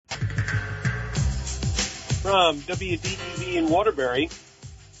From WDEV in Waterbury,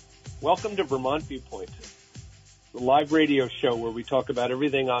 welcome to Vermont Viewpoint, the live radio show where we talk about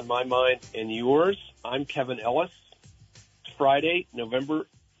everything on my mind and yours. I'm Kevin Ellis. It's Friday, November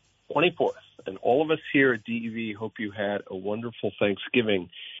 24th, and all of us here at DEV hope you had a wonderful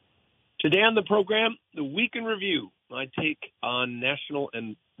Thanksgiving. Today on the program, the Week in Review, my take on national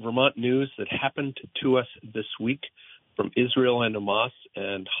and Vermont news that happened to us this week, from Israel and Hamas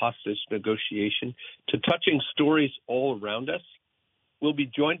and hostage negotiation to touching stories all around us. We'll be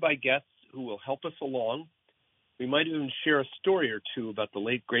joined by guests who will help us along. We might even share a story or two about the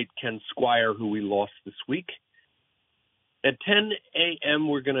late, great Ken Squire, who we lost this week. At 10 a.m.,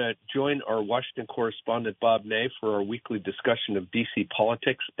 we're going to join our Washington correspondent, Bob Ney, for our weekly discussion of D.C.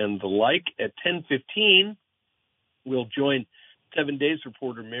 politics and the like. At 10:15, we'll join 7 Days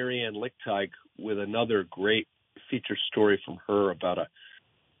reporter Marianne Lichtig with another great feature story from her about a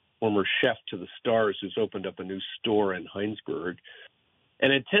former chef to the stars who's opened up a new store in Heinsberg.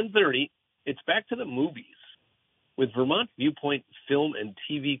 And at 10:30, it's back to the movies with Vermont Viewpoint film and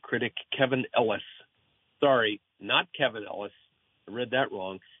TV critic Kevin Ellis. Sorry, not Kevin Ellis. I read that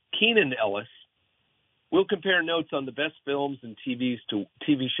wrong. Keenan Ellis. We'll compare notes on the best films and TV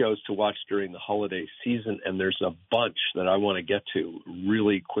shows to watch during the holiday season, and there's a bunch that I want to get to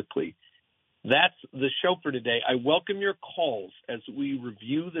really quickly. That's the show for today. I welcome your calls as we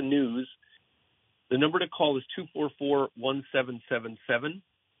review the news. The number to call is 244-1777,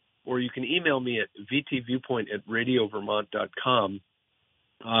 or you can email me at vtviewpoint@radiovermont.com.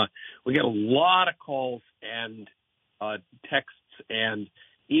 We get a lot of calls and texts and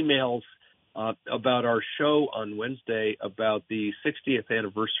emails about our show on Wednesday about the 60th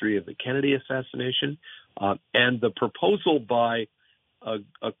anniversary of the Kennedy assassination and the proposal by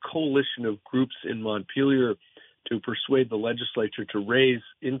a coalition of groups in Montpelier to persuade the legislature to raise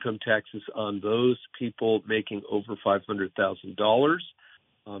income taxes on those people making over $500,000.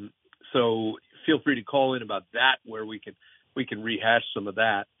 So feel free to call in about that, where we can rehash some of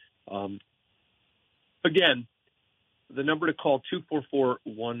that. Again, the number to call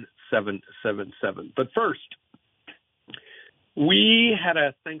 244-1777. But first, we had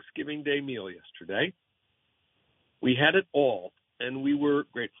a Thanksgiving Day meal yesterday. We had it all, and we were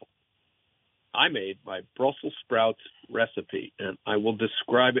grateful. I made my Brussels sprouts recipe, and I will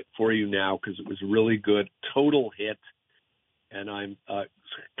describe it for you now because it was really good, total hit, and I'm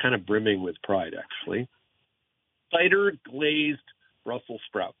kind of brimming with pride, actually. Cider glazed Brussels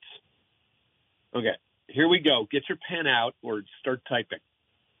sprouts. Okay, here we go. Get your pen out or start typing.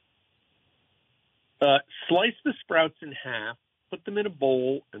 Slice the sprouts in half, put them in a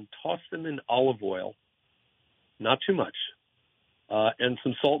bowl, and toss them in olive oil. Not too much. And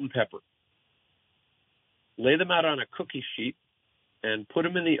some salt and pepper. Lay them out on a cookie sheet and put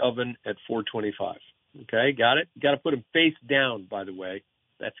them in the oven at 425. Okay, got it? Got to put them face down, by the way.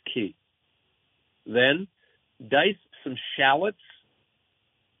 That's key. Then dice some shallots.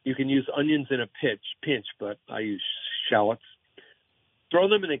 You can use onions in a pinch, but I use shallots. Throw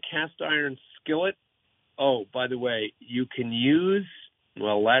them in a cast iron skillet. Oh, by the way, you can use,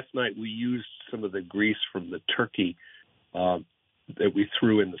 well, last night we used some of the grease from the turkey that we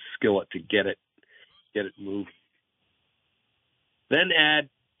threw in the skillet to get it moving. Then add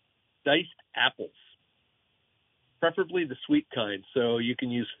diced apples, preferably the sweet kind. So you can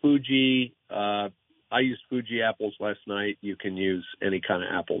use Fuji. I used Fuji apples last night. You can use any kind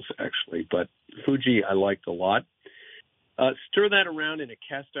of apples, actually, but Fuji I liked a lot. Stir that around in a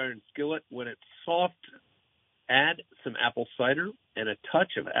cast iron skillet. When it's soft, add some apple cider and a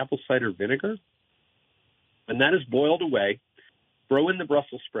touch of apple cider vinegar. And that is boiled away. Throw in the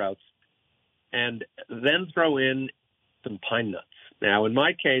Brussels sprouts, and then throw in some pine nuts. Now, in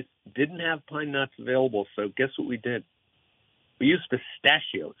my case, didn't have pine nuts available, so guess what we did? We used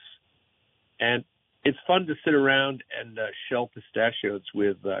pistachios. And it's fun to sit around and shell pistachios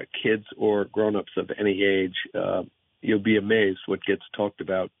with kids or grown-ups of any age. You'll be amazed what gets talked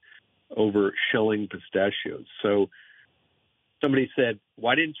about over shelling pistachios. So somebody said,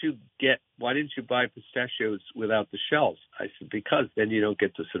 why didn't you buy pistachios without the shells? I said, because then you don't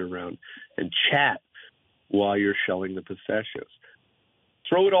get to sit around and chat while you're shelling the pistachios.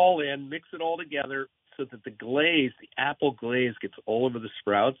 Throw it all in, mix it all together so that the apple glaze gets all over the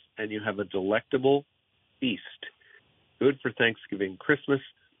sprouts, and you have a delectable feast. Good for Thanksgiving,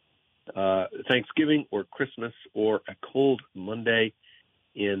 Thanksgiving or Christmas or a cold Monday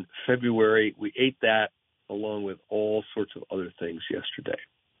in February. We ate that along with all sorts of other things yesterday.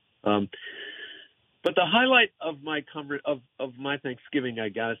 But the highlight of my Thanksgiving, I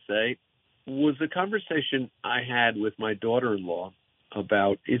gotta say, was a conversation I had with my daughter-in-law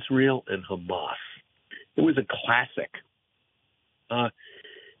about Israel and Hamas. It was a classic. And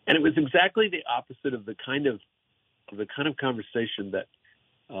it was exactly the opposite of the kind of conversation that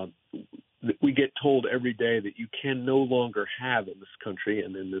we get told every day that you can no longer have in this country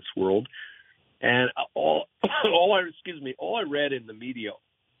and in this world. And all I read in the media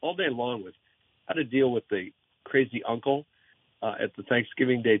all day long was how to deal with the crazy uncle at the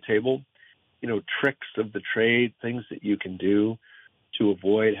Thanksgiving Day table. Tricks of the trade, things that you can do to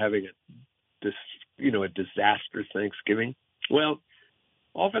avoid having a disastrous Thanksgiving. Well,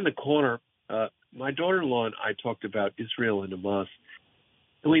 off in the corner, my daughter-in-law and I talked about Israel and Hamas,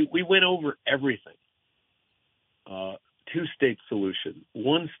 and we went over everything. Two-state solution,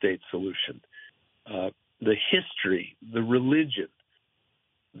 one-state solution, the history, the religion,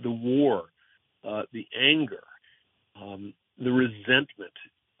 the war, the anger, the resentment.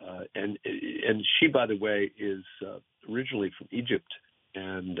 And she, by the way, is originally from Egypt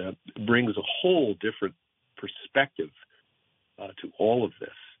and brings a whole different perspective to all of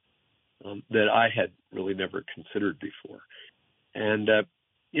this that I had really never considered before. And, at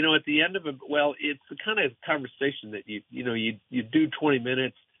the end of it, well, it's the kind of conversation that you do 20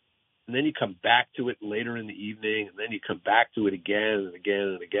 minutes and then you come back to it later in the evening and then you come back to it again and again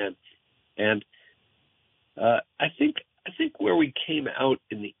and again. And I think where we came out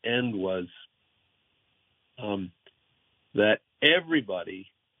in the end was that everybody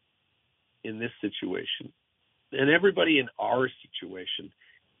in this situation and everybody in our situation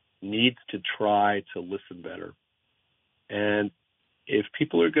needs to try to listen better. And if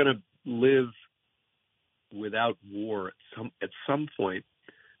people are going to live without war at some point,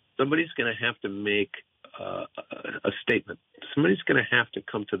 somebody's going to have to make a statement. Somebody's going to have to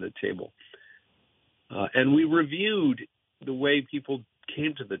come to the table. And we reviewed the way people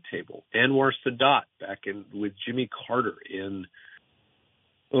came to the table. Anwar Sadat back with Jimmy Carter in,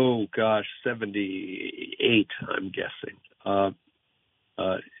 78, I'm guessing.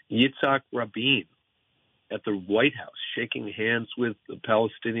 Yitzhak Rabin at the White House, shaking hands with the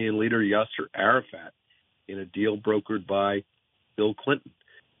Palestinian leader Yasser Arafat in a deal brokered by Bill Clinton.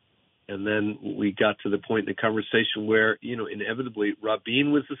 And then we got to the point in the conversation where, inevitably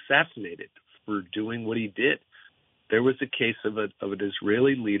Rabin was assassinated for doing what he did. There was a case of an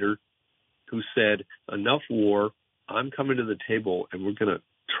Israeli leader who said, enough war, I'm coming to the table and we're going to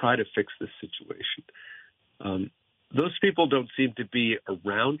try to fix this situation. Those people don't seem to be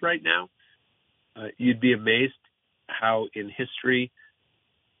around right now. You'd be amazed how in history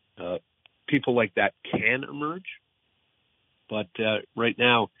people like that can emerge. But right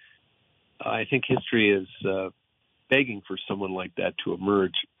now, I think history is begging for someone like that to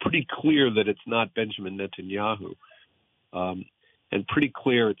emerge. Pretty clear that it's not Benjamin Netanyahu. And pretty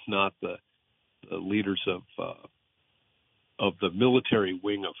clear it's not the leaders of the military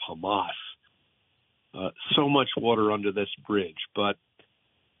wing of Hamas. So much water under this bridge. But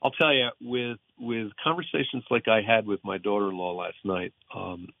I'll tell you, with conversations like I had with my daughter-in-law last night,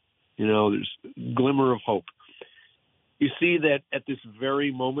 there's a glimmer of hope. You see that at this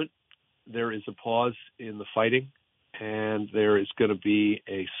very moment, there is a pause in the fighting, and there is going to be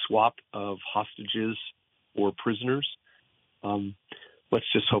a swap of hostages or prisoners. Let's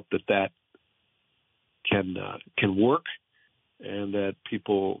just hope that can work and that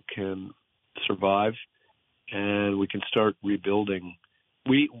people can survive and we can start rebuilding.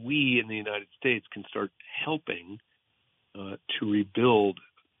 We in the United States can start helping to rebuild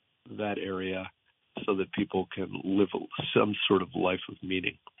that area so that people can live some sort of life of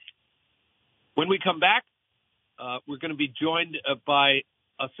meaning. When we come back, we're going to be joined by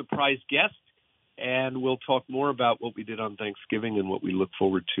a surprise guest, and we'll talk more about what we did on Thanksgiving and what we look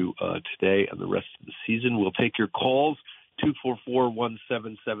forward to today and the rest of the season. We'll take your calls,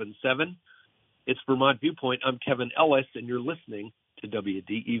 244-1777. It's Vermont Viewpoint. I'm Kevin Ellis, and you're listening to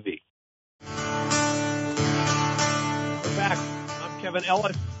WDEV. We're back. I'm Kevin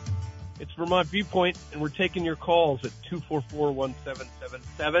Ellis. It's Vermont Viewpoint, and we're taking your calls at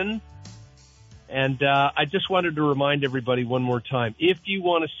 244-1777. And I just wanted to remind everybody one more time, if you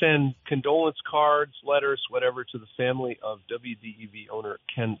want to send condolence cards, letters, whatever, to the family of WDEV owner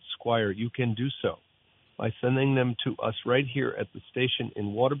Ken Squire, you can do so by sending them to us right here at the station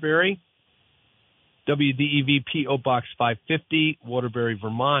in Waterbury, WDEV P.O. Box 550, Waterbury,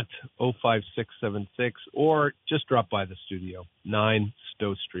 Vermont, 05676, or just drop by the studio, 9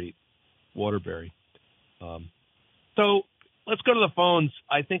 Stowe Street, Waterbury. So let's go to the phones.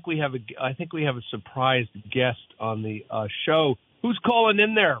 I think we have a surprise guest on the show. Who's calling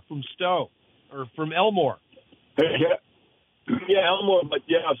in there from Stowe or from Elmore? Yeah, Elmore. But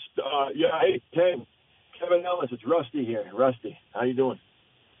hey, Ken, Kevin Ellis. It's Rusty here. Rusty, how you doing?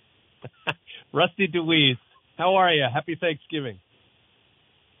 Rusty DeWees, how are you? Happy Thanksgiving.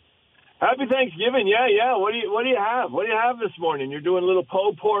 Happy Thanksgiving. Yeah. What do you have? What do you have this morning? You're doing a little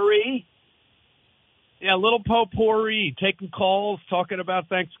potpourri? Yeah, a little potpourri, taking calls, talking about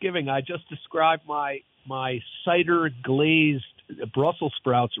Thanksgiving. I just described my cider glazed Brussels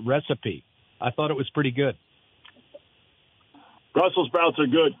sprouts recipe. I thought it was pretty good. Brussels sprouts are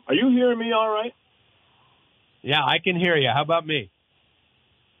good. Are you hearing me all right? Yeah, I can hear you. How about me?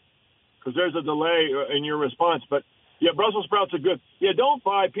 Because there's a delay in your response. But, yeah, Brussels sprouts are good. Yeah, don't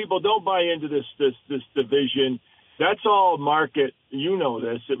buy into this division. That's all market. You know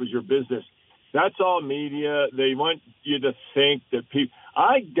this. It was your business. That's all media. They want you to think that people –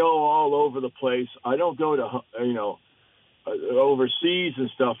 I go all over the place. I don't go to, overseas and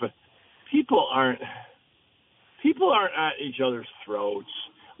stuff. People aren't at each other's throats.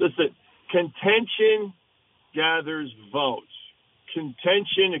 Listen, contention gathers votes.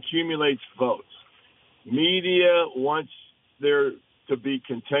 Contention accumulates votes. Media wants there to be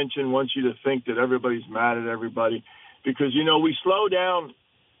contention, wants you to think that everybody's mad at everybody. Because, we slow down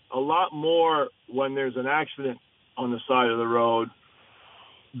a lot more when there's an accident on the side of the road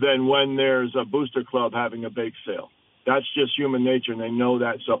than when there's a booster club having a bake sale. That's just human nature, and they know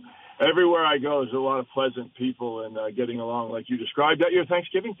that. So everywhere I go, there's a lot of pleasant people and getting along like you described at your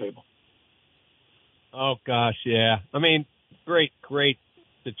Thanksgiving table. Oh, gosh, yeah. I mean, great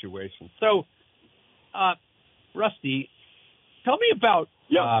situation. So, Rusty, tell me about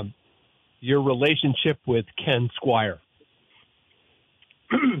your relationship with Ken Squire.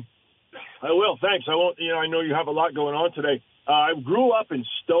 I will. Thanks. I won't. I know you have a lot going on today. I grew up in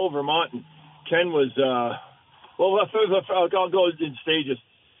Stowe, Vermont, and Ken was. I'll go in stages.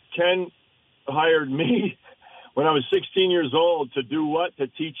 Ken hired me when I was 16 years old to do what? To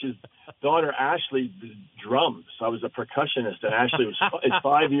teach his daughter Ashley drums. I was a percussionist, and Ashley is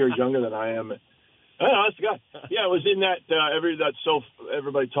 5 years younger than I am. Honest to God. Yeah, it was in that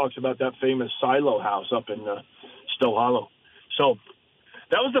everybody talks about that famous silo house up in Stowe Hollow. So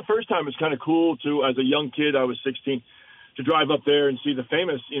that was the first time. It was kind of cool to, as a young kid, I was 16, to drive up there and see the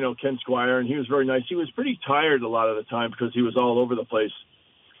famous, Ken Squire, and he was very nice. He was pretty tired a lot of the time because he was all over the place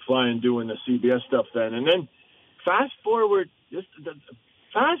flying, doing the CBS stuff then. And then fast forward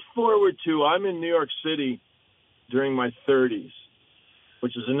to I'm in New York City during my 30s,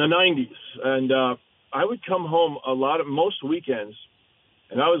 which is in the 90s, and I would come home most weekends,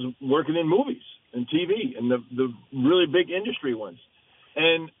 and I was working in movies and TV and the really big industry ones.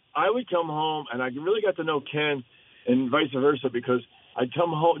 And I would come home, and I really got to know Ken and vice versa because I'd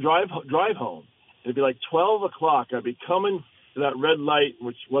come home, drive home. It'd be like 12 o'clock. I'd be coming to that red light,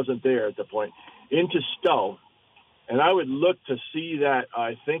 which wasn't there at the point, into Stowe. And I would look to see that,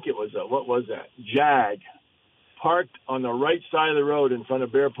 I think it was what was that? Jag, parked on the right side of the road in front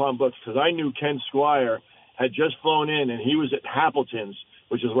of Bear Pond Books because I knew Ken Squire had just flown in, and he was at Happleton's,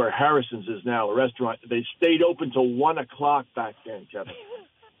 which is where Harrison's is now, a restaurant. They stayed open till 1 o'clock back then, Kevin.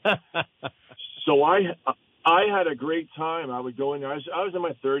 So I had a great time. I would go in there. I was in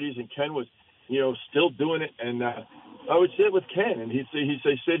my 30s, and Ken was, still doing it. And I would sit with Ken, and he'd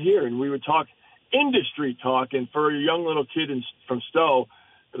say, sit here. And we would talk industry talk. And for a young little kid from Stowe,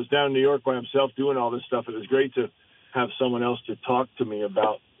 it was down in New York by himself doing all this stuff. It was great to have someone else to talk to me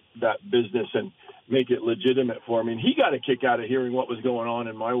about that business and make it legitimate for me. And he got a kick out of hearing what was going on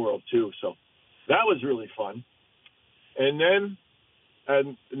in my world, too. So that was really fun. And then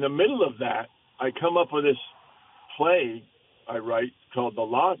in the middle of that, I come up with this play I write called The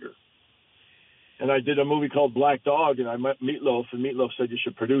Logger. And I did a movie called Black Dog, and I met Meatloaf, and Meatloaf said you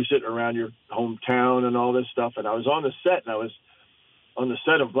should produce it around your hometown and all this stuff. And I was on the set, and I was on the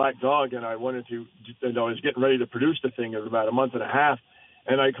set of Black Dog, and I was getting ready to produce the thing. It was about a month and a half.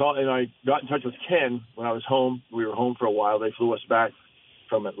 And I got in touch with Ken when I was home. We were home for a while. They flew us back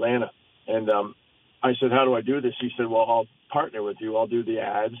from Atlanta. And I said, how do I do this? He said, well, I'll partner with you. I'll do the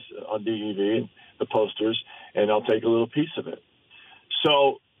ads on DEV and the posters, and I'll take a little piece of it.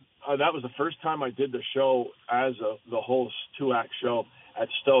 So that was the first time I did the show as the whole 2-act show at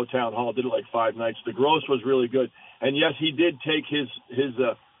Stowe Town Hall. Did it like 5 nights. The gross was really good. And, yes, he did take his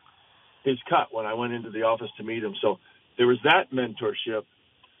cut when I went into the office to meet him. So there was that mentorship.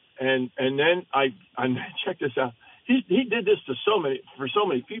 And then I check this out. He did this for so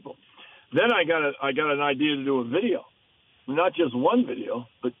many people. Then I got an idea to do a video, not just one video,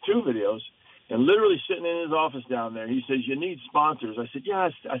 but 2 videos. And literally sitting in his office down there, he says, "You need sponsors." I said, "Yeah,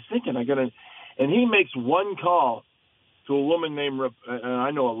 I was thinking I got to." And he makes one call to a woman named, and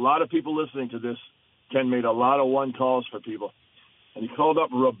I know a lot of people listening to this. Ken made a lot of one calls for people, and he called up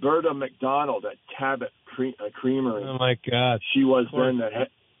Roberta McDonald at Cabot Creamery. Oh my God! She was then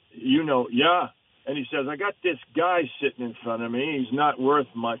yeah. And he says, I got this guy sitting in front of me. He's not worth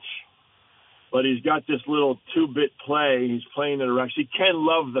much, but he's got this little 2-bit play. He's playing it around. See, Ken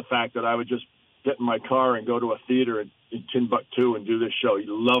loved the fact that I would just get in my car and go to a theater in Timbuktu and do this show. He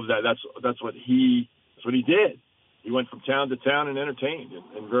loved that. That's what he did. He went from town to town and entertained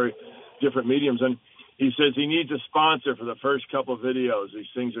in very different mediums. And he says he needs a sponsor for the first couple of videos. These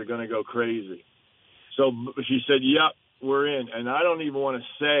things are going to go crazy. So she said, yep, we're in. And I don't even want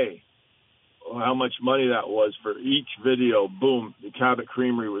to say how much money that was for each video. Boom, the Cabot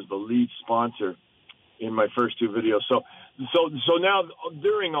Creamery was the lead sponsor in my first 2 videos. So now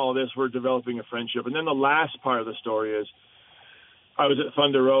during all this, we're developing a friendship. And then the last part of the story is I was at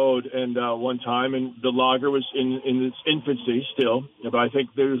Thunder Road and one time, and the lager was in its infancy still, but I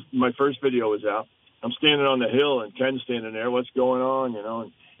think my first video was out. I'm standing on the hill, and Ken's standing there. What's going on,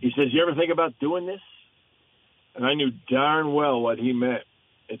 And he says, you ever think about doing this? And I knew darn well what he meant.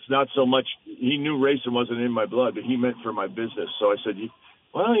 It's not so much – he knew racing wasn't in my blood, but he meant for my business. So I said,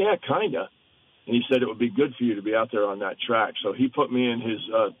 well, yeah, kind of. And he said it would be good for you to be out there on that track. So he put me in his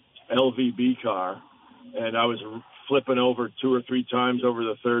LVB car, and I was flipping over 2 or 3 times over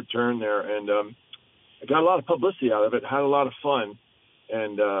the third turn there. And I got a lot of publicity out of it, had a lot of fun.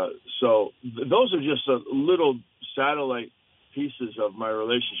 And so those are just little satellite pieces of my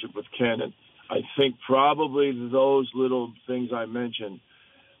relationship with Ken. And I think probably those little things I mentioned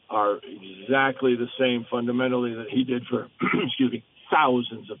are exactly the same fundamentally that he did for, excuse me,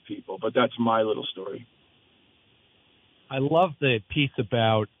 thousands of people. But that's my little story. I love the piece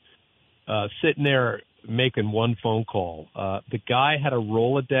about sitting there making one phone call. The guy had a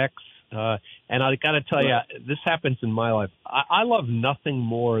Rolodex, and I got to tell you, this happens in my life. I love nothing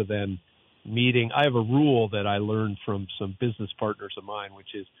more than meeting. I have a rule that I learned from some business partners of mine,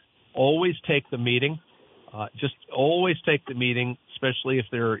 which is always take the meeting. Just always take the meeting, especially if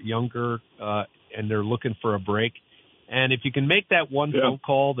they're younger and they're looking for a break. And if you can make that one phone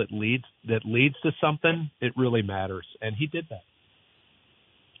call that leads to something, it really matters. And he did that.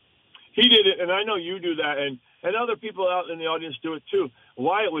 He did it, and I know you do that, and other people out in the audience do it too.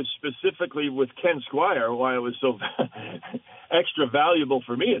 Why it was specifically with Ken Squire, why it was so extra valuable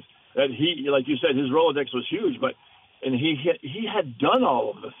for me is that he, like you said, his Rolodex was huge, and he had done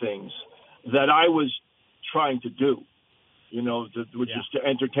all of the things that I was trying to do, which is to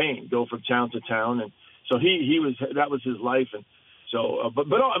entertain, go from town to town, and so that was his life, and so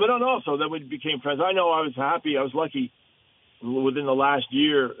but also then we became friends. I know I was happy, I was lucky within the last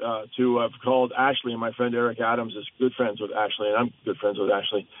year to have called Ashley, and my friend Eric Adams is good friends with Ashley, and I'm good friends with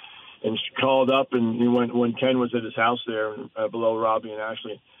Ashley, and she called up, and when Ken was at his house there below Robbie and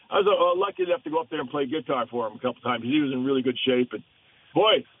Ashley, I was lucky enough to go up there and play guitar for him a couple times. He was in really good shape, and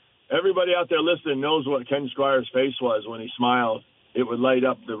boy, everybody out there listening knows what Ken Squire's face was when he smiled. It would light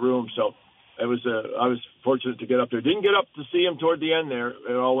up the room. So I was fortunate to get up there. Didn't get up to see him toward the end there.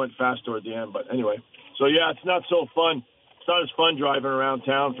 It all went fast toward the end, but anyway. So yeah, it's not so fun. It's not as fun driving around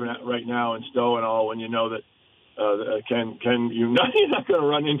town right now in Stowe and all when you know that Ken you're not going to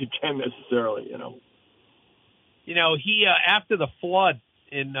run into Ken necessarily, He after the flood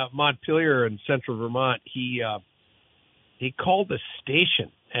in Montpelier in central Vermont, he called the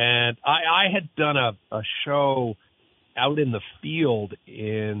station, and I had done a show out in the field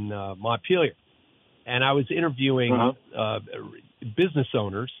in Montpelier, and I was interviewing business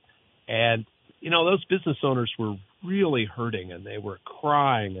owners, and those business owners were really hurting, and they were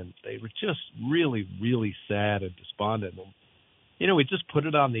crying, and they were just really, really sad and despondent. And, we just put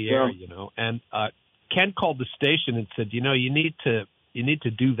it on the air, and Ken called the station and said, you need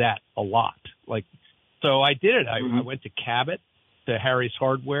to do that a lot. So I did it. I went to Cabot, to Harry's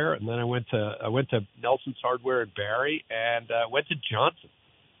Hardware, and then I went to Nelson's Hardware in Barrie, and went to Johnson.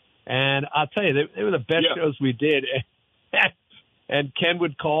 And I'll tell you, they were the best shows we did. And Ken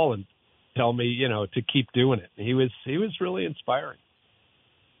would call and tell me, to keep doing it. He was really inspiring.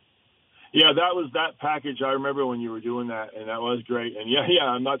 Yeah, that was that package. I remember when you were doing that, and that was great. And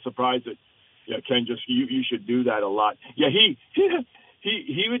I'm not surprised that Ken just you should do that a lot. Yeah, he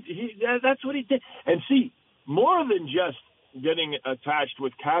that's what he did. And see, more than just getting attached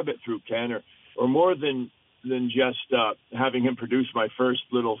with Cabot through Ken, or more than just having him produce my first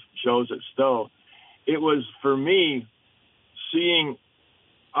little shows at Stowe, it was for me seeing.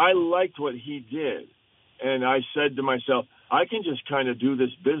 I liked what he did, and I said to myself, I can just kind of do this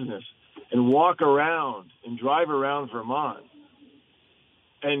business and walk around and drive around Vermont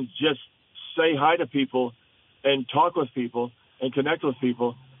and just say hi to people and talk with people and connect with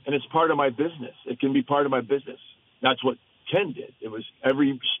people, and it's part of my business. It can be part of my business. That's what Ken did. It was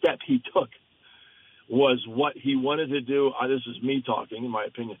every step he took was what he wanted to do. This is me talking, in my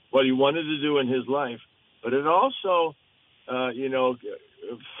opinion, what he wanted to do in his life. But it also,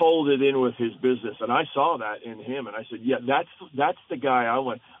 folded in with his business. And I saw that in him. And I said, yeah, that's the guy I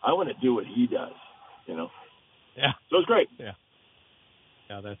want. I want to do what he does, Yeah. So it's great. Yeah.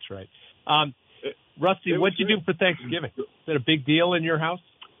 Yeah, that's right. Rusty, what'd you do for Thanksgiving? Is that a big deal in your house?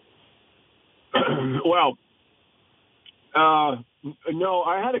 Well, no,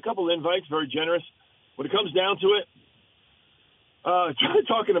 I had a couple invites, very generous. When it comes down to it,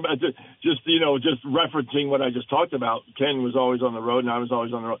 talking about just referencing what I just talked about, Ken was always on the road and I was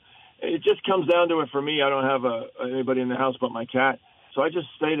always on the road. It just comes down to it for me. I don't have anybody in the house but my cat. So I just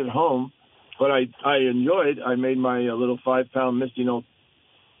stayed at home, but I enjoyed. I made my little 5-pound Misty Knoll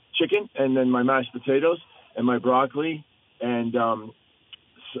chicken, and then my mashed potatoes and my broccoli, and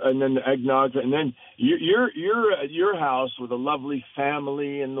then the eggnog, and then you're at your house with a lovely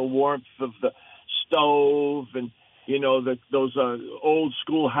family and the warmth of the stove, and those old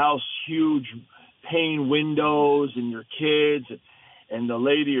school house, huge pane windows, and your kids, and the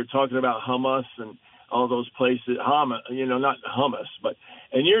lady you're talking about hummus and all those places, not hummus,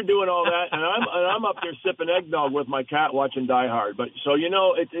 and you're doing all that, and I'm up there sipping eggnog with my cat watching Die Hard. But so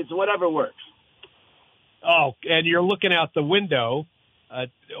it's whatever works. Oh, and you're looking out the window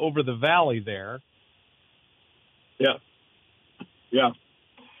over the valley there. Yeah.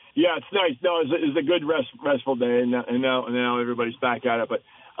 It's nice. No, it's a good restful day, and now everybody's back at it. But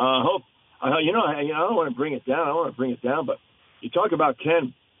I don't want to bring it down. But you talk about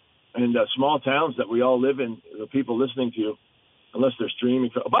Ken and small towns that we all live in. The people listening to you, unless they're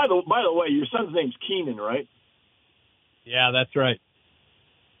streaming. By the way, your son's name's Keenan, right? Yeah, that's right.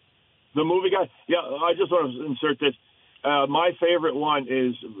 The movie guy. Yeah, I just want to insert this. My favorite one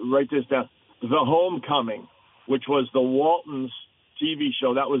is, write this down, The Homecoming, which was the Waltons TV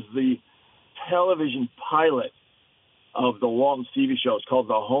show. That was the television pilot of the Waltons TV show. It's called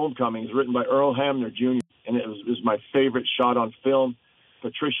The Homecoming. It's written by Earl Hamner Jr., and it was my favorite, shot on film.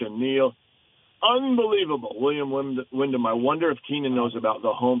 Patricia Neal. Unbelievable. William Wyndham. I wonder if Keenan knows about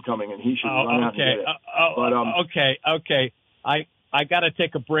The Homecoming, and he should run out and get it. Okay. I got to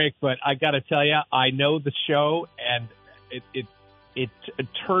take a break, but I got to tell you, I know the show, and it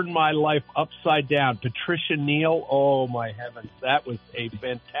turned my life upside down. Patricia Neal, oh my heavens, that was a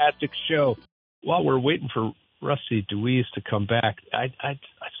fantastic show. While we're waiting for Rusty DeWees to come back, I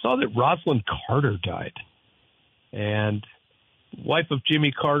saw that Rosalind Carter died, and wife of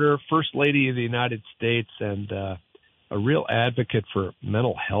Jimmy Carter, First Lady of the United States, and a real advocate for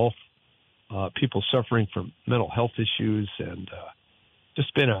mental health, people suffering from mental health issues, and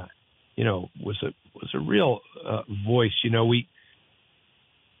just been was a real voice. We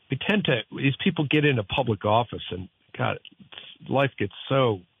tend to, these people get into public office, and God, life gets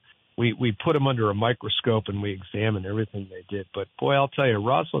so, we put them under a microscope and we examine everything they did. But boy, I'll tell you,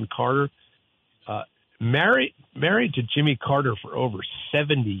 Rosalind Carter, married to Jimmy Carter for over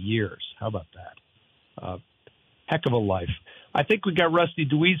 70 years. How about that? Heck of a life. I think we got Rusty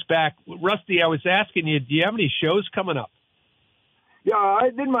DeWees back. Rusty, I was asking you, do you have any shows coming up? Yeah, I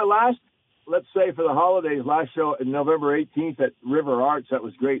did my last, let's say for the holidays, last show on November 18th at River Arts. That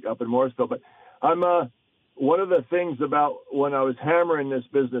was great up in Morrisville. But I'm one of the things about when I was hammering this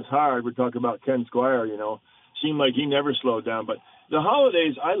business hard, we're talking about Ken Squire, seemed like he never slowed down. But the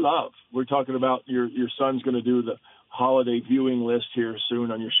holidays I love. We're talking about your son's going to do the holiday viewing list here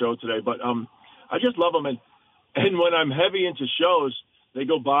soon on your show today. But I just love them. And when I'm heavy into shows, they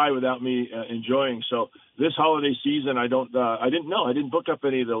go by without me enjoying. So this holiday season, I didn't book up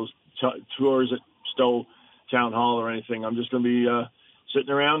any of those tours at Stowe Town Hall or anything. I'm just going to be sitting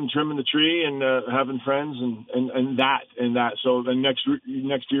around and trimming the tree and having friends and that. So then next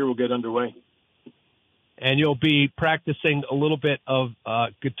year we'll get underway. And you'll be practicing a little bit of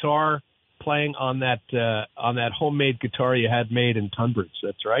guitar playing on that homemade guitar you had made in Tunbridge.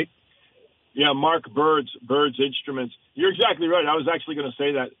 That's right. Yeah, Mark Bird's Instruments. You're exactly right. I was actually going to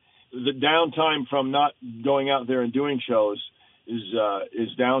say that the downtime from not going out there and doing shows is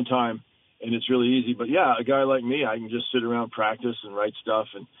downtime, and it's really easy. But yeah, a guy like me, I can just sit around, practice, and write stuff,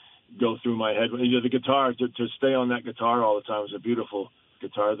 and go through my head. The guitar, to stay on that guitar all the time is a beautiful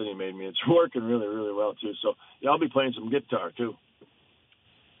guitar that he made me. It's working really, really well too. So yeah, I'll be playing some guitar too.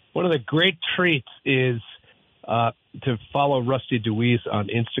 One of the great treats is to follow Rusty DeWees on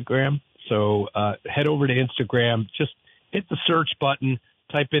Instagram. So head over to Instagram, just hit the search button,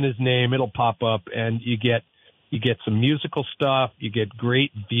 type in his name, it'll pop up, and you get some musical stuff. You get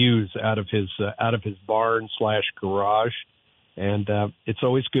great views out of his barn/garage, and it's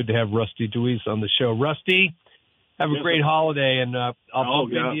always good to have Rusty DeWees on the show. Rusty, have a great holiday, and I'll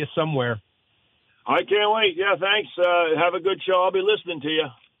bump into you somewhere. I can't wait. Yeah, thanks. Have a good show. I'll be listening to you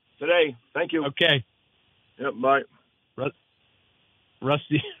today. Thank you. Okay. Yep, bye.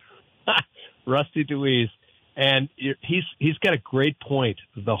 Rusty DeWees. And he's got a great point,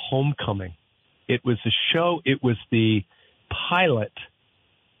 The Homecoming. It was a show, it was the pilot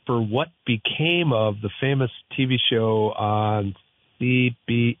for what became of the famous TV show on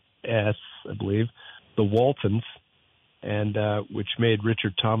CBS, I believe, The Waltons, and which made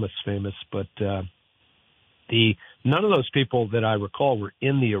Richard Thomas famous. But none of those people that I recall were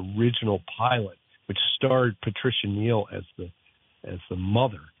in the original pilot, which starred Patricia Neal as the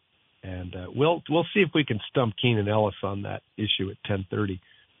mother. And we'll see if we can stump Keenan Ellis on that issue at 10:30.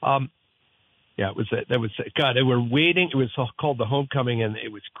 Yeah, they were waiting. It was called The Homecoming, and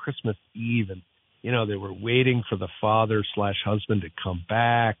it was Christmas Eve, and they were waiting for the father/husband to come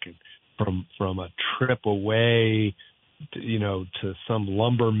back and from a trip away, to some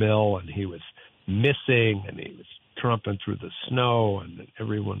lumber mill, and he was missing, and he was tromping through the snow, and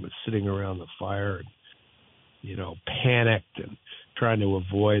everyone was sitting around the fire, and panicked and trying to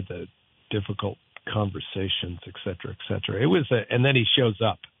avoid the difficult conversations, et cetera, et cetera. It was, and then he shows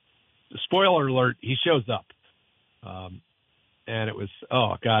up. Spoiler alert, he shows up. And it was,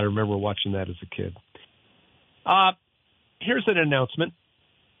 oh, God, I remember watching that as a kid. Here's an announcement.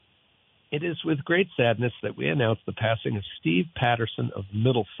 It is with great sadness that we announce the passing of Steve Patterson of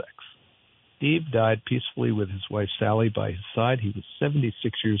Middlesex. Steve died peacefully with his wife, Sally, by his side. He was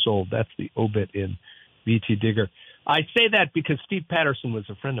 76 years old. That's the obit in VT Digger. I say that because Steve Patterson was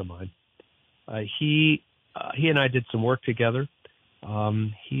a friend of mine. He and I did some work together.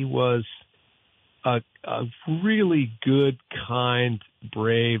 He was a really good, kind,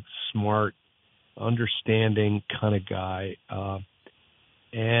 brave, smart, understanding kind of guy.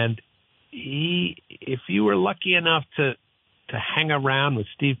 And if you were lucky enough to hang around with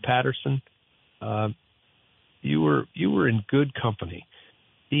Steve Patterson, you were in good company.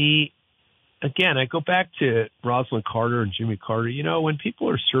 Again, I go back to Rosalind Carter and Jimmy Carter. When people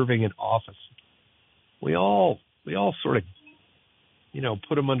are serving in office, we all sort of,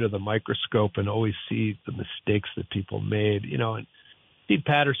 put them under the microscope and always see the mistakes that people made. And Steve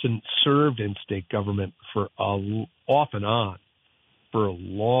Patterson served in state government off and on for a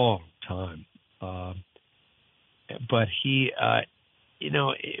long time. But he,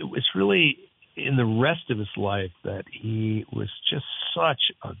 it was really in the rest of his life that he was just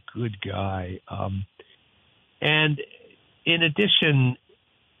such a good guy. And in addition,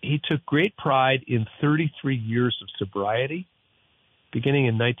 he took great pride in 33 years of sobriety, beginning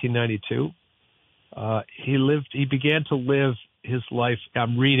in 1992. He began to live his life.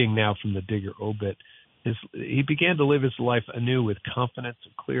 I'm reading now from the Digger obit. He began to live his life anew with confidence, a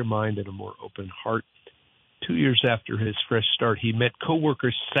clear mind, and a more open heart. 2 years after his fresh start, he met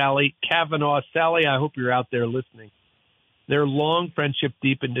co-worker Sally Kavanaugh. Sally, I hope you're out there listening. Their long friendship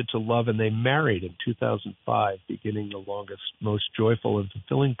deepened into love, and they married in 2005, beginning the longest, most joyful and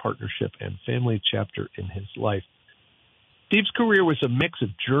fulfilling partnership and family chapter in his life. Steve's career was a mix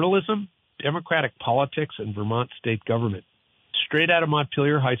of journalism, democratic politics, and Vermont state government. Straight out of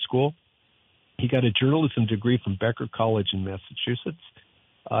Montpelier High School, he got a journalism degree from Becker College in Massachusetts.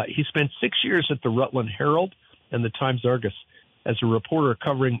 He spent 6 years at the Rutland Herald and the Times-Argus as a reporter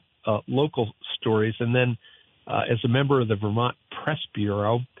covering local stories, and then as a member of the Vermont Press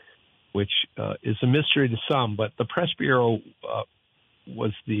Bureau, which is a mystery to some, but the Press Bureau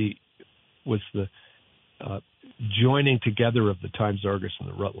was the joining together of the Times-Argus and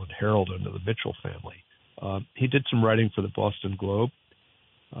the Rutland Herald under the Mitchell family. He did some writing for the Boston Globe.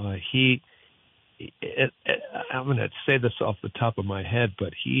 I'm going to say this off the top of my head,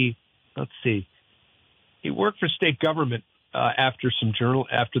 but he worked for state government after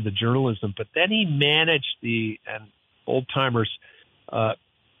the journalism, but then he managed and old timers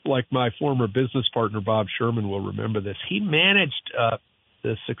like my former business partner Bob Sherman will remember this. He managed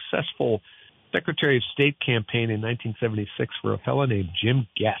the successful Secretary of State campaign in 1976 for a fellow named Jim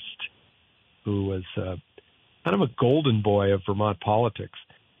Guest, who was kind of a golden boy of Vermont politics.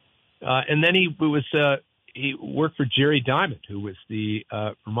 And then he worked for Jerry Diamond, who was the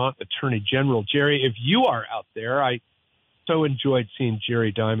Vermont Attorney General. Jerry, if you are out there, I so enjoyed seeing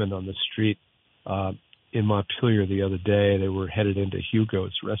Jerry Diamond on the street in Montpelier the other day. They were headed into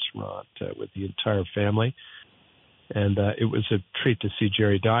Hugo's restaurant with the entire family. And it was a treat to see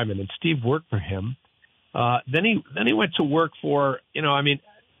Jerry Diamond. And Steve worked for him. Then he went to work for,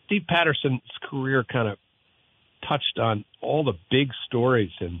 Steve Patterson's career kind of touched on all the big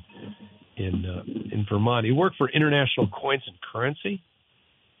stories in Vermont. He worked for International Coins and Currency.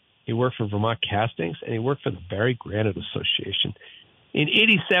 He worked for Vermont Castings, and he worked for the Barry Granite Association. In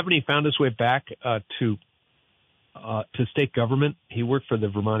 '87, he found his way back to state government. He worked for the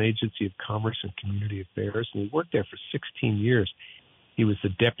Vermont Agency of Commerce and Community Affairs, and he worked there for 16 years. He was the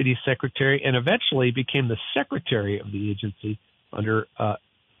deputy secretary and eventually became the secretary of the agency under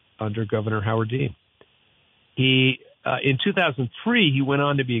Governor Howard Dean. In 2003, he went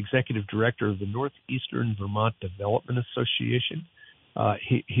on to be executive director of the Northeastern Vermont Development Association.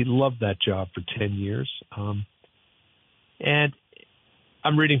 He loved that job for 10 years. And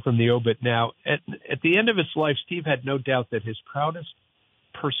I'm reading from the obit now. At the end of his life, Steve had no doubt that his proudest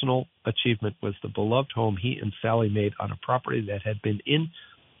personal achievement was the beloved home he and Sally made on a property that had been in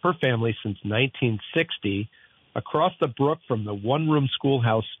her family since 1960, across the brook from the one-room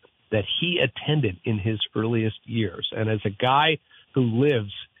schoolhouse that he attended in his earliest years. And as a guy who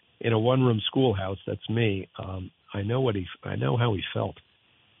lives in a one-room schoolhouse, that's me, I know how he felt.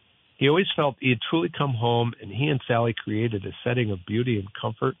 He always felt he had truly come home, and he and Sally created a setting of beauty and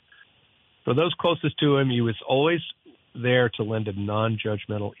comfort. For those closest to him, he was always there to lend a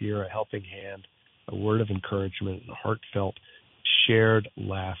non-judgmental ear, a helping hand, a word of encouragement, and a heartfelt shared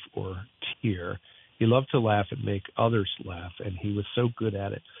laugh or tear. He loved to laugh and make others laugh, and he was so good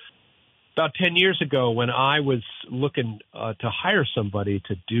at it. About 10 years ago, when I was looking to hire somebody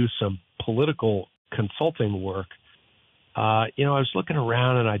to do some political consulting work, I was looking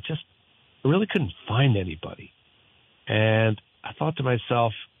around and I really couldn't find anybody. And I thought to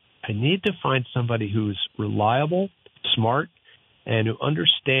myself, I need to find somebody who's reliable, smart, and who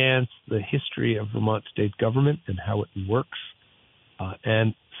understands the history of Vermont state government and how it works.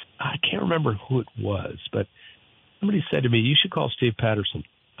 And I can't remember who it was, but somebody said to me, you should call Steve Patterson.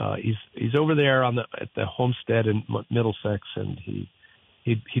 He's over there at the homestead in Middlesex, and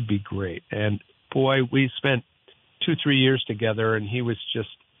he'd be great. And boy, we spent 2-3 years together, and he was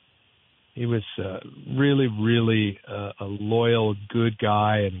really, really a loyal, good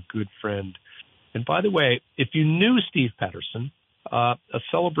guy and a good friend. And by the way, if you knew Steve Patterson, a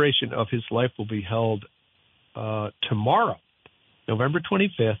celebration of his life will be held tomorrow, November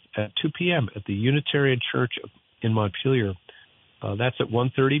 25th at 2 p.m. at the Unitarian Church in Montpelier. That's at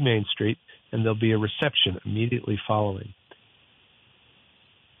 130 Main Street, and there'll be a reception immediately following.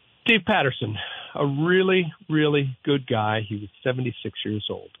 Steve Patterson, a really, really good guy. He was 76 years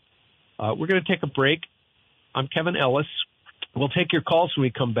old. We're going to take a break. I'm Kevin Ellis. We'll take your calls when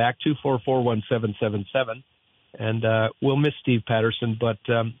we come back, 244-1777. And we'll miss Steve Patterson, but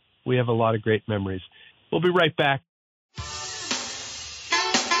we have a lot of great memories. We'll be right back.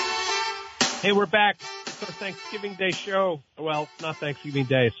 Hey, we're back. It's our Thanksgiving Day show. Well, not Thanksgiving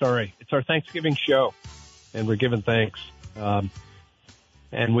Day, sorry. It's our Thanksgiving show, and we're giving thanks.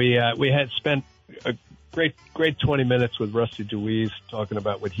 And we had spent a great 20 minutes with Rusty DeWees talking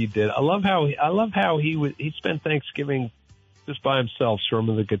about what he did. I love how he spent Thanksgiving just by himself,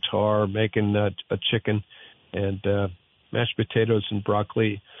 strumming the guitar, making a chicken and mashed potatoes and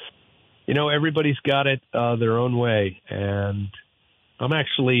broccoli. Everybody's got it their own way, and I'm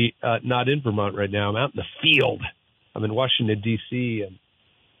actually not in Vermont right now. I'm out in the field. I'm in Washington, D.C., and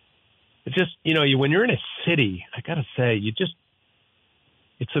it's just, when you're in a city, I got to say,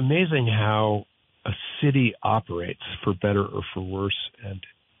 it's amazing how a city operates, for better or for worse. And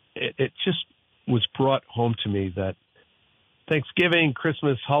it just was brought home to me that Thanksgiving,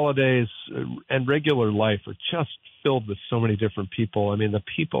 Christmas, holidays, and regular life are just filled with so many different people. I mean, the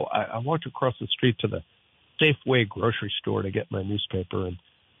people, I walked across the street to the Safeway grocery store to get my newspaper, and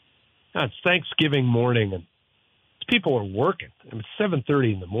it's Thanksgiving morning, and people are working. I mean, it's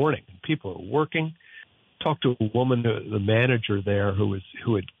 7:30 in the morning, and people are working. Talked to a woman, the manager there,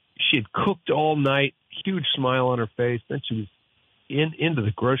 she had cooked all night, huge smile on her face. Then she was into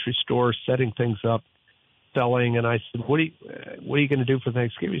the grocery store, setting things up, selling. And I said, "What are you going to do for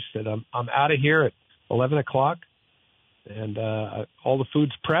Thanksgiving?" She said, "I'm out of here at 11 o'clock, and all the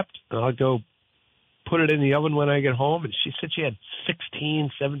food's prepped, and I'll go put it in the oven when I get home." And she said she had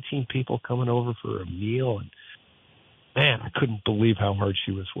 16, 17 people coming over for a meal. And man, I couldn't believe how hard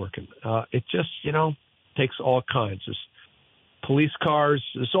she was working. It just, takes all kinds. There's police cars.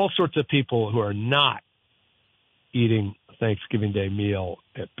 There's all sorts of people who are not eating a Thanksgiving Day meal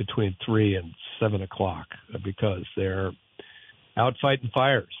at between 3 and 7 o'clock because they're out fighting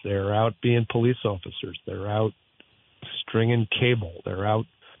fires. They're out being police officers. They're out stringing cable. They're out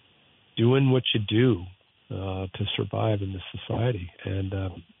doing what you do to survive in this society. And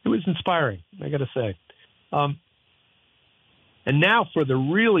it was inspiring, I got to say. And now for the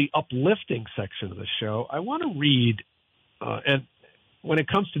really uplifting section of the show, I want to read, and when it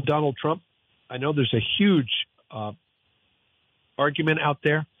comes to Donald Trump, I know there's a huge argument out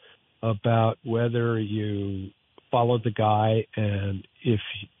there about whether you followed the guy, and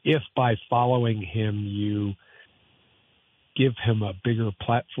if by following him you give him a bigger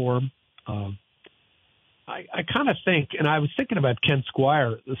platform, I kind of think, and I was thinking about Ken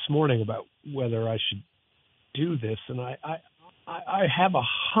Squire this morning about whether I should do this, and I have a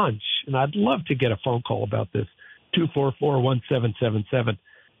hunch, and I'd love to get a phone call about this, 244-1777.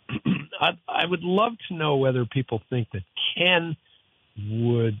 I would love to know whether people think that Ken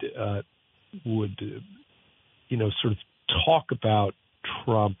would sort of talk about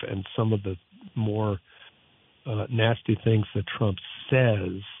Trump and some of the more nasty things that Trump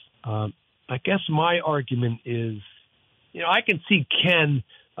says. I guess my argument is, I can see Ken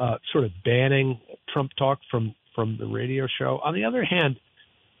sort of banning Trump talk from the radio show. On the other hand,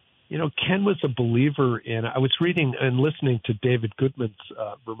 Ken was a believer in, I was reading and listening to David Goodman's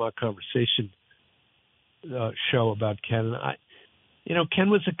Vermont Conversation show about Ken. And Ken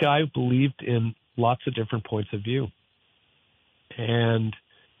was a guy who believed in lots of different points of view. And,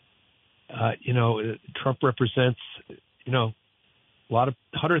 Trump represents, a lot of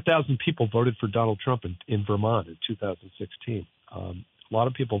 100,000 people voted for Donald Trump in Vermont in 2016. A lot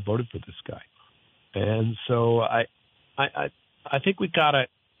of people voted for this guy. And so I think we got to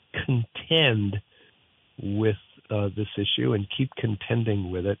contend with this issue and keep contending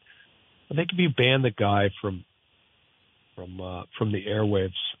with it. I think if you ban the guy from the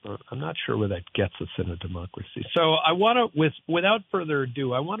airwaves, I'm not sure where that gets us in a democracy. So I want to, without further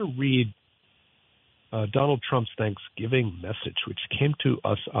ado, I want to read Donald Trump's Thanksgiving message, which came to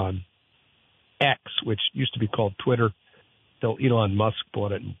us on X, which used to be called Twitter. Till Elon Musk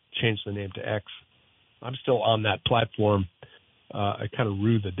bought it and changed the name to X. I'm still on that platform. I kind of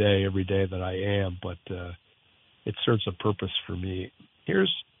rue the day every day that I am, but it serves a purpose for me.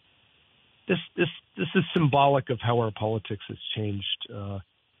 Here's this is symbolic of how our politics has changed.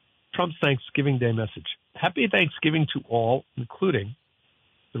 Trump's Thanksgiving Day message. Happy Thanksgiving to all, including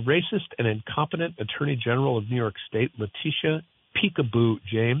the racist and incompetent Attorney General of New York State, Letitia Peekaboo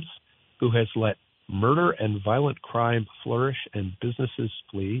James, who has let murder and violent crime flourish and businesses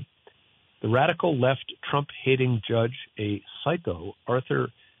flee. The radical left Trump-hating judge, a psycho, Arthur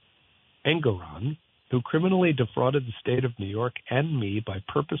Engoron, who criminally defrauded the state of New York and me by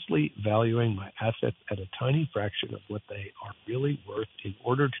purposely valuing my assets at a tiny fraction of what they are really worth in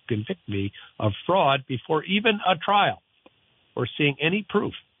order to convict me of fraud before even a trial or seeing any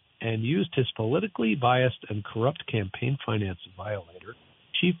proof, and used his politically biased and corrupt campaign finance violator,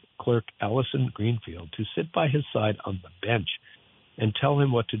 Chief Clerk Allison Greenfield, to sit by his side on the bench and tell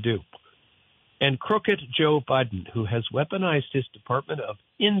him what to do. And crooked Joe Biden, who has weaponized his Department of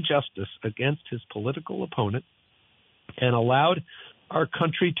Injustice against his political opponent and allowed our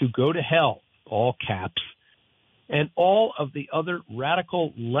country to go to hell, all caps, and all of the other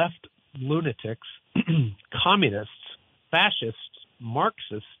radical left lunatics, communists, fascists,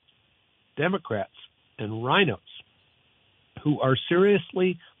 Marxists, Democrats, and rhinos who are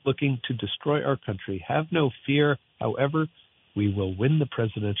seriously looking to destroy our country. Have no fear, however, we will win the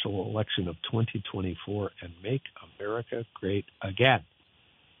presidential election of 2024 and make America great again.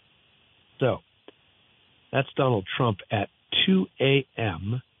 So that's Donald Trump at 2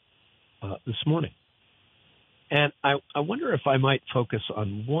 a.m. This morning. And I wonder if I might focus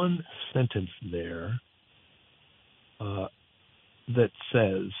on one sentence there that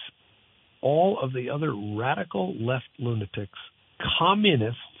says, all of the other radical left lunatics,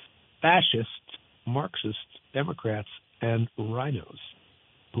 communists, fascists, Marxists, Democrats, and rhinos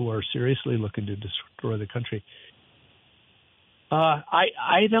who are seriously looking to destroy the country.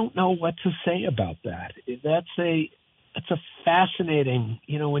 I don't know what to say about that. That's a fascinating,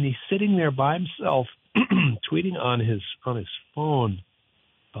 when he's sitting there by himself tweeting on his phone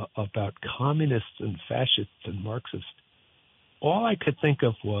about communists and fascists and Marxists. All I could think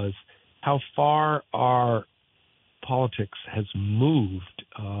of was how far our politics has moved.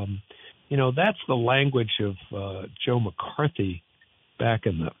 That's the language of Joe McCarthy back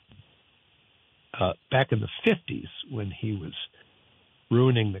in the 50s, when he was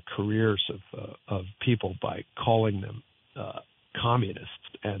ruining the careers of people by calling them communists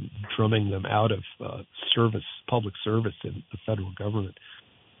and drumming them out of public service in the federal government.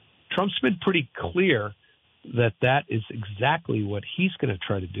 Trump's been pretty clear that is exactly what he's going to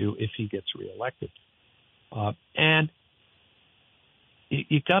try to do if he gets reelected. And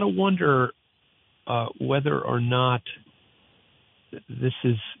you got to wonder whether or not this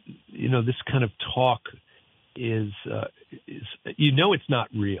is, this kind of talk is it's not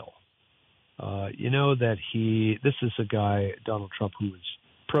real. That this is a guy, Donald Trump, who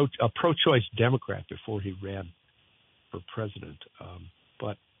was a pro-choice Democrat before he ran for president.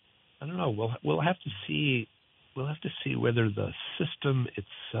 But I don't know. We'll have to see we'll have to see whether the system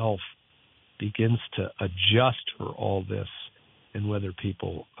itself begins to adjust for all this and whether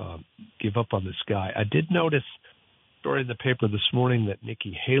people give up on this guy. I did notice a story in the paper this morning that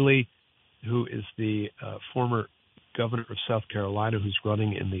Nikki Haley, who is the former governor of South Carolina, who's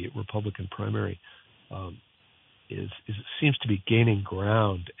running in the Republican primary, seems to be gaining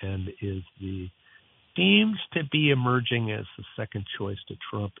ground and seems to be emerging as the second choice to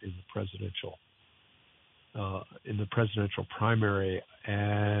Trump in the presidential primary.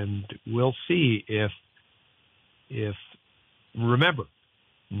 And we'll see if remember,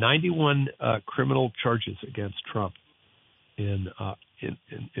 91 criminal charges against Trump in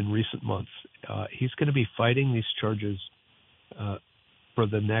recent months. He's going to be fighting these charges for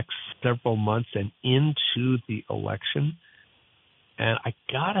the next several months and into the election. And I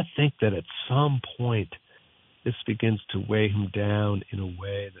got to think that at some point this begins to weigh him down in a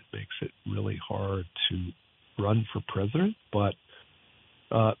way that makes it really hard to run for president. But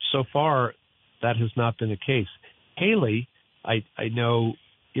so far, that has not been the case. Haley, I know,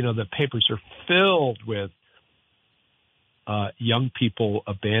 the papers are filled with young people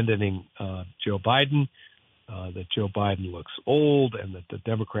abandoning Joe Biden, that Joe Biden looks old, and that the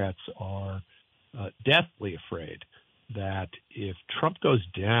Democrats are deathly afraid that if Trump goes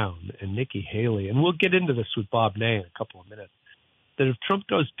down and Nikki Haley, and we'll get into this with Bob Ney in a couple of minutes, that if Trump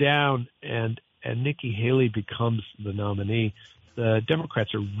goes down and Nikki Haley becomes the nominee, the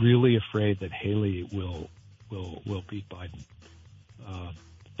Democrats are really afraid that Haley will beat Biden.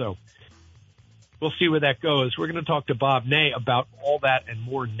 So we'll see where that goes. We're going to talk to Bob Ney about all that and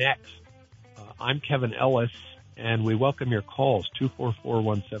more next. I'm Kevin Ellis, and we welcome your calls,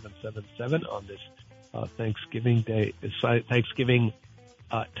 244-1777 on this Thanksgiving Day, Thanksgiving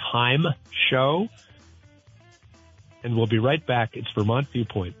time show. And we'll be right back. It's Vermont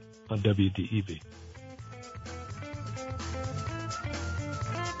Viewpoint on WDEV.